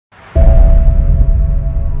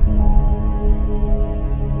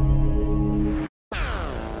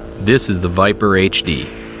This is the Viper HD.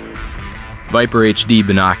 Viper HD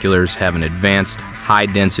binoculars have an advanced,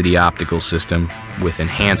 high-density optical system with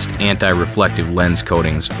enhanced anti-reflective lens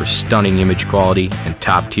coatings for stunning image quality and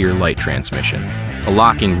top-tier light transmission. A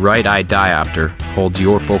locking right eye diopter holds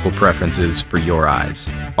your focal preferences for your eyes.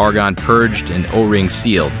 Argon purged and O-ring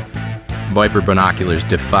sealed, Viper binoculars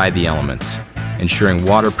defy the elements, ensuring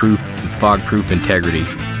waterproof and fog-proof integrity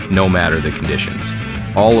no matter the conditions.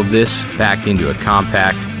 All of this packed into a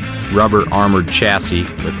compact, rubber armored chassis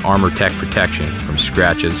with ArmorTech protection from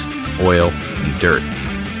scratches, oil, and dirt.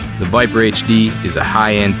 The Viper HD is a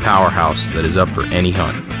high-end powerhouse that is up for any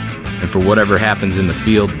hunt. And for whatever happens in the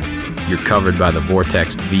field, you're covered by the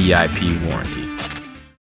Vortex VIP warranty.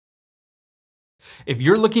 If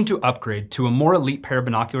you're looking to upgrade to a more elite pair of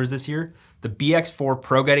binoculars this year, the BX4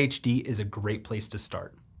 ProGuide HD is a great place to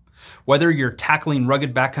start. Whether you're tackling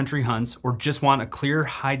rugged backcountry hunts or just want a clear,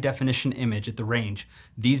 high-definition image at the range,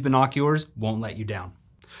 these binoculars won't let you down.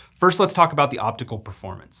 First, let's talk about the optical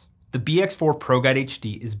performance. The BX4 ProGuide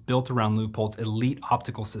HD is built around Leupold's elite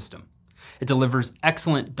optical system. It delivers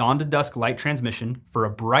excellent dawn-to-dusk light transmission for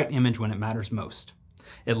a bright image when it matters most.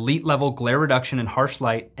 Elite-level glare reduction in harsh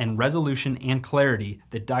light and resolution and clarity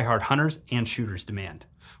that diehard hunters and shooters demand.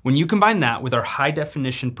 When you combine that with our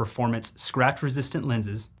high-definition performance scratch-resistant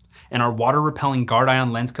lenses and our water-repelling guard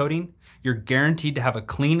ion lens coating, you're guaranteed to have a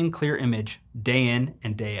clean and clear image day in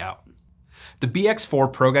and day out. The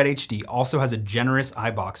BX4 ProGuide HD also has a generous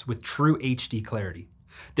eye box with true HD clarity.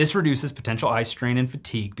 This reduces potential eye strain and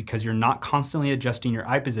fatigue because you're not constantly adjusting your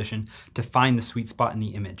eye position to find the sweet spot in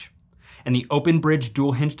the image. And the open bridge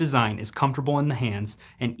dual hinge design is comfortable in the hands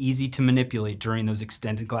and easy to manipulate during those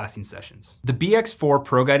extended glassing sessions. The BX4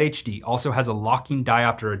 ProGuide HD also has a locking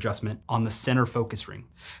diopter adjustment on the center focus ring.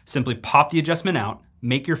 Simply pop the adjustment out,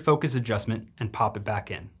 make your focus adjustment, and pop it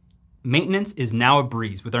back in. Maintenance is now a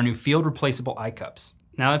breeze with our new field replaceable eye cups.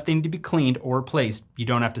 Now if they need to be cleaned or replaced, you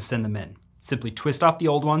don't have to send them in. Simply twist off the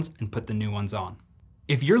old ones and put the new ones on.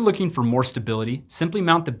 If you're looking for more stability, simply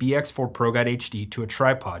mount the BX4 ProGuide HD to a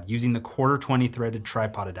tripod using the 1/4-20 threaded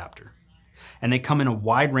tripod adapter. And they come in a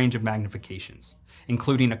wide range of magnifications,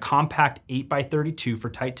 including a compact 8x32 for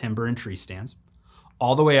tight timber and tree stands,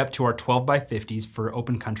 all the way up to our 12x50s for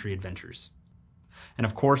open country adventures. And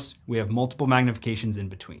of course, we have multiple magnifications in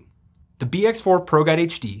between. The BX4 ProGuide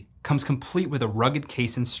HD comes complete with a rugged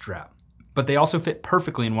case and strap, but they also fit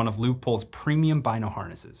perfectly in one of Leupold's premium bino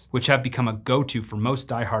harnesses, which have become a go-to for most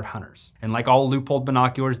diehard hunters. And like all Leupold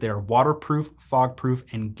binoculars, they are waterproof, fog-proof,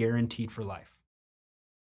 and guaranteed for life.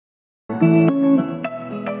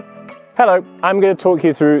 Hello, I'm going to talk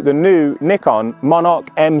you through the new Nikon MONARCH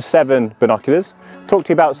M7 binoculars, talk to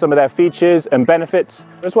you about some of their features and benefits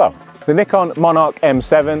as well. The Nikon MONARCH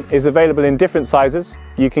M7 is available in different sizes.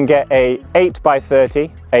 You can get a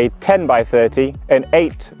 8x30, a 10x30, an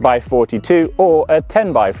 8x42 or a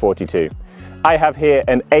 10x42. I have here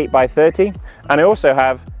an 8x30 and I also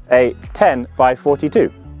have a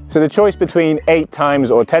 10x42. So the choice between 8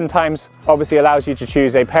 times or 10 times obviously allows you to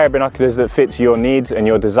choose a pair of binoculars that fits your needs and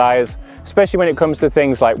your desires, especially when it comes to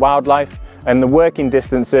things like wildlife and the working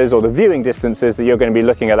distances or the viewing distances that you're going to be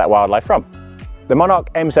looking at that wildlife from. The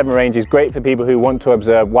MONARCH M7 range is great for people who want to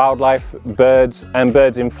observe wildlife, birds and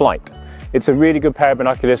birds in flight. It's a really good pair of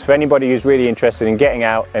binoculars for anybody who's really interested in getting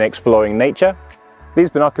out and exploring nature. These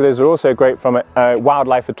binoculars are also great from a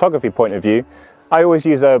wildlife photography point of view. I always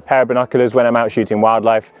use a pair of binoculars when I'm out shooting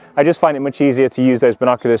wildlife. I just find it much easier to use those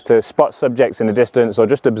binoculars to spot subjects in the distance or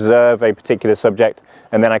just observe a particular subject,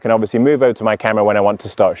 and then I can obviously move over to my camera when I want to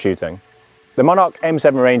start shooting. The MONARCH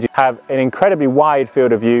M7 range have an incredibly wide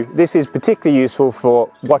field of view. This is particularly useful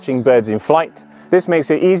for watching birds in flight. This makes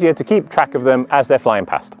it easier to keep track of them as they're flying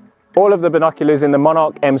past. All of the binoculars in the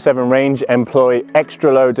MONARCH M7 range employ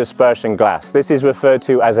extra low dispersion glass. This is referred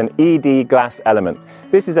to as an ED glass element.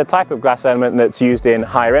 This is a type of glass element that's used in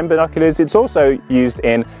higher end binoculars. It's also used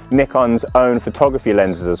in Nikon's own photography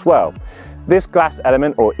lenses as well. This glass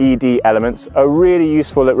element, or ED elements, are really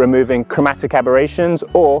useful at removing chromatic aberrations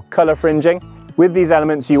or color fringing. With these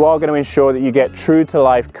elements, you are going to ensure that you get true to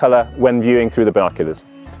life color when viewing through the binoculars.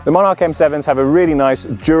 The MONARCH M7s have a really nice,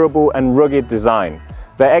 durable and rugged design.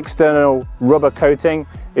 Their external rubber coating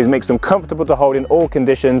makes them comfortable to hold in all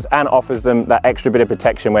conditions and offers them that extra bit of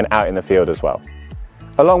protection when out in the field as well.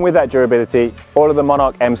 Along with that durability, all of the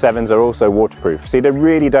MONARCH M7s are also waterproof, so you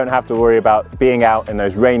really don't have to worry about being out in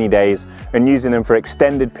those rainy days and using them for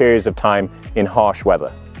extended periods of time in harsh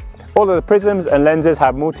weather. All of the prisms and lenses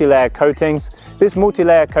have multi-layer coatings. This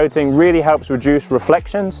multi-layer coating really helps reduce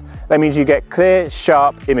reflections. That means you get clear,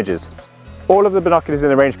 sharp images. All of the binoculars in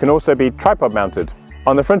the range can also be tripod mounted.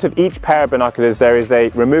 On the front of each pair of binoculars there is a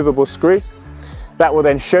removable screw that will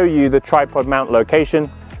then show you the tripod mount location,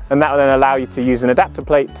 and that will then allow you to use an adapter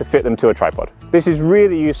plate to fit them to a tripod. This is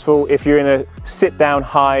really useful if you're in a sit down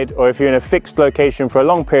hide, or if you're in a fixed location for a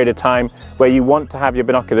long period of time where you want to have your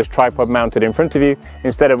binoculars tripod mounted in front of you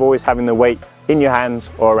instead of always having the weight in your hands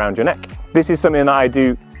or around your neck. This is something that I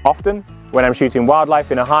do often. When I'm shooting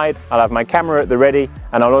wildlife in a hide, I'll have my camera at the ready,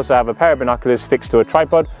 and I'll also have a pair of binoculars fixed to a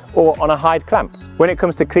tripod or on a hide clamp. When it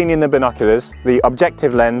comes to cleaning the binoculars, the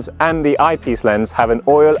objective lens and the eyepiece lens have an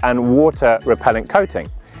oil and water repellent coating.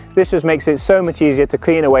 This just makes it so much easier to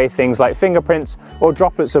clean away things like fingerprints or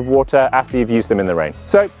droplets of water after you've used them in the rain.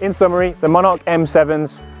 So in summary, the MONARCH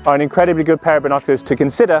M7s are an incredibly good pair of binoculars to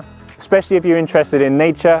consider, especially if you're interested in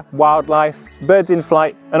nature, wildlife, birds in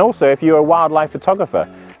flight, and also if you're a wildlife photographer.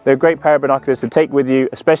 They're a great pair of binoculars to take with you,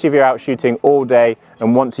 especially if you're out shooting all day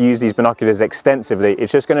and want to use these binoculars extensively.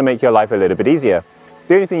 It's just going to make your life a little bit easier.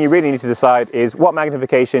 The only thing you really need to decide is what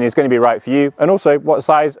magnification is going to be right for you, and also what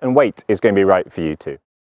size and weight is going to be right for you too.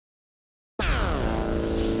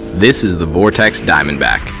 This is the Vortex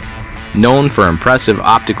Diamondback. Known for impressive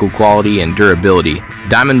optical quality and durability,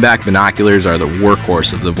 Diamondback binoculars are the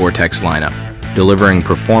workhorse of the Vortex lineup, delivering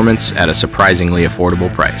performance at a surprisingly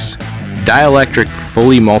affordable price. Dielectric,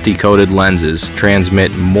 fully multi-coated lenses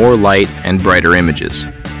transmit more light and brighter images.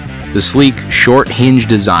 The sleek, short hinge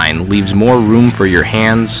design leaves more room for your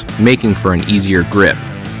hands, making for an easier grip.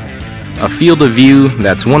 A field of view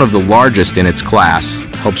that's one of the largest in its class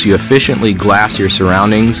helps you efficiently glass your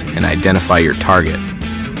surroundings and identify your target.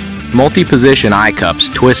 Multi-position eye cups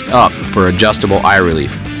twist up for adjustable eye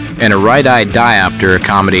relief, and a right-eye diopter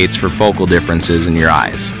accommodates for focal differences in your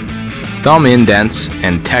eyes. Thumb indents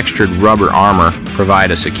and textured rubber armor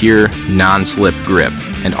provide a secure, non-slip grip,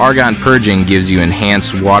 and argon purging gives you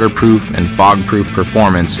enhanced waterproof and fog-proof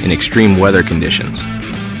performance in extreme weather conditions.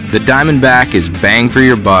 The Diamondback is bang for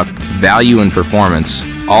your buck, value and performance,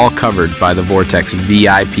 all covered by the Vortex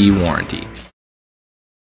VIP warranty.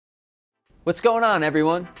 What's going on,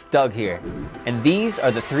 everyone? Doug here, and these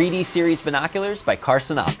are the 3D series binoculars by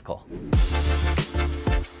Carson Optical.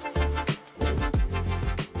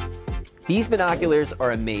 These binoculars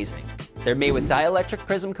are amazing. They're made with dielectric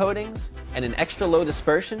prism coatings and an extra low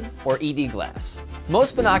dispersion or ED glass.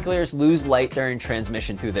 Most binoculars lose light during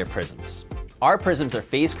transmission through their prisms. Our prisms are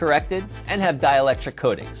phase corrected and have dielectric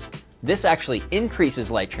coatings. This actually increases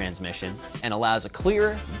light transmission and allows a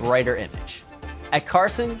clearer, brighter image. At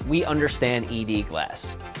Carson, we understand ED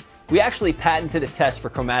glass. We actually patented a test for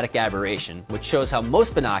chromatic aberration, which shows how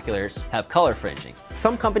most binoculars have color fringing.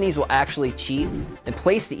 Some companies will actually cheat and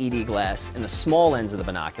place the ED glass in the small lens of the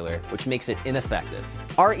binocular, which makes it ineffective.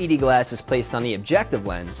 Our ED glass is placed on the objective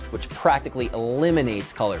lens, which practically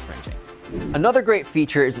eliminates color fringing. Another great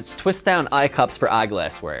feature is its twist-down eye cups for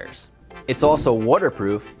eyeglass wearers. It's also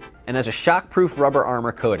waterproof and has a shockproof rubber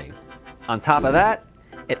armor coating. On top of that,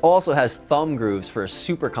 it also has thumb grooves for a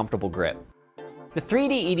super comfortable grip. The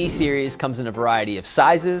 3D ED series comes in a variety of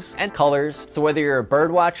sizes and colors, so whether you're a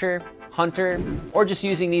bird watcher, hunter, or just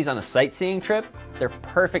using these on a sightseeing trip, they're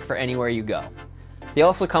perfect for anywhere you go. They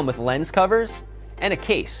also come with lens covers and a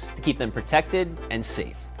case to keep them protected and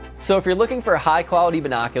safe. So if you're looking for a high quality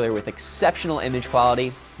binocular with exceptional image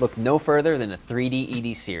quality, look no further than a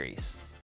 3D ED series.